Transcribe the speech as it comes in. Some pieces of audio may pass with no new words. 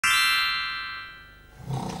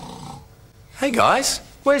Hey guys,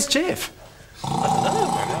 where's Jeff?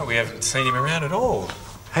 No, we haven't seen him around at all.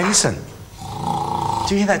 Hey, listen.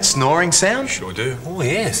 Do you hear that snoring sound? Sure do. Oh,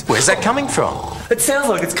 yes. Where's that coming from? It sounds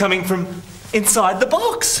like it's coming from inside the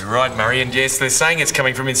box. You're right, Murray, and yes, they're saying it's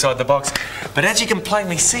coming from inside the box. But as you can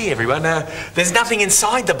plainly see, everyone, there's nothing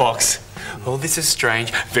inside the box. Oh, this is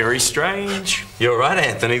strange. Very strange. You're right,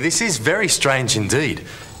 Anthony. This is very strange indeed.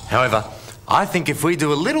 However, I think if we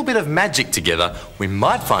do a little bit of magic together, we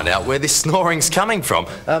might find out where this snoring's coming from.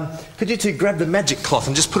 Could you two grab the magic cloth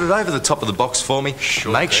and just put it over the top of the box for me?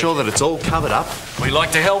 Sure. Make sure that it's all covered up. We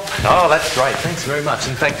like to help. Oh, that's great. Thanks very much.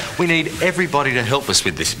 In fact, we need everybody to help us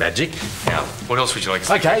with this magic. Now, what else would you like to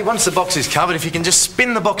say? Okay, once the box is covered, if you can just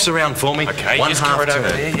spin the box around for me. Okay, one just half cover it over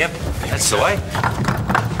turn. there. Yep. That's the way.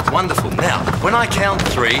 Wonderful. Now, when I count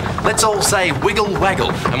 3, let's all say wiggle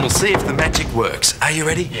waggle, and we'll see if the magic works. Are you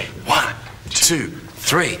ready? Yeah. 1, 2,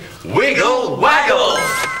 3. Wiggle waggle!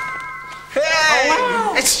 Hey! Oh,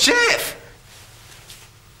 wow. It's Jeff!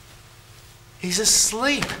 He's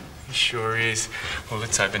asleep. He sure is. Well,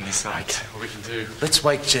 let's open this up. What we can do. Let's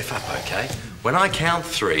wake Jeff up, okay? When I count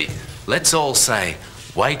 3, let's all say,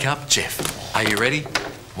 wake up, Jeff. Are you ready?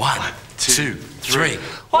 1, 2, 3.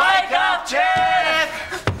 Wake up,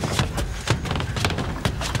 Jeff!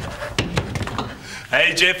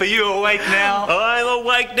 Hey, Jeff, are you awake now? I'm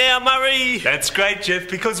awake now, Murray. That's great, Jeff,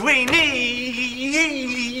 because we need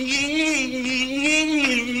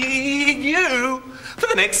you for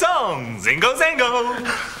the next song. Zingo Zango.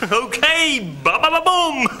 Okay, ba ba ba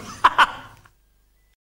boom.